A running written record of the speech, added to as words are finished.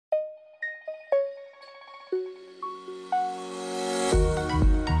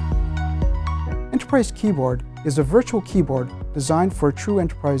Enterprise Keyboard is a virtual keyboard designed for true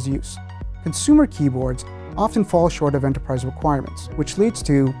enterprise use. Consumer keyboards often fall short of enterprise requirements, which leads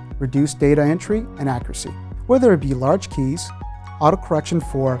to reduced data entry and accuracy. Whether it be large keys, autocorrection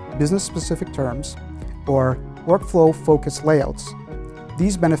for business-specific terms, or workflow-focused layouts,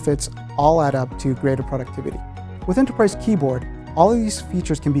 these benefits all add up to greater productivity. With Enterprise Keyboard, all of these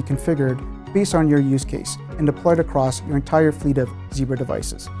features can be configured based on your use case and deployed across your entire fleet of Zebra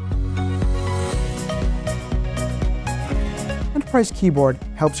devices. Enterprise Keyboard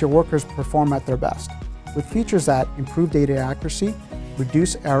helps your workers perform at their best, with features that improve data accuracy,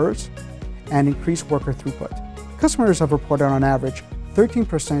 reduce errors, and increase worker throughput. Customers have reported on average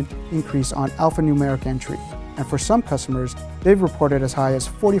 13% increase on alphanumeric entry, and for some customers, they've reported as high as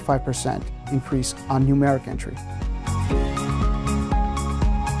 45% increase on numeric entry.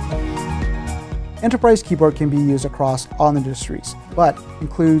 Enterprise Keyboard can be used across all industries, but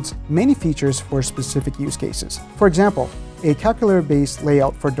includes many features for specific use cases. For example, a calculator-based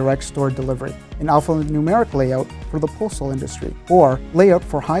layout for direct store delivery, an alphanumeric layout for the postal industry, or layout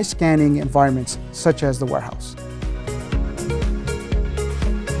for high scanning environments such as the warehouse.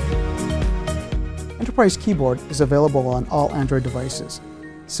 Enterprise Keyboard is available on all Android devices.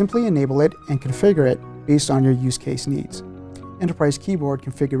 Simply enable it and configure it based on your use case needs. Enterprise Keyboard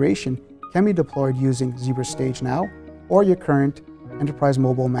configuration can be deployed using Zebra Stage Now or your current Enterprise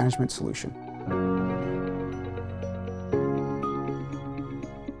Mobile Management solution.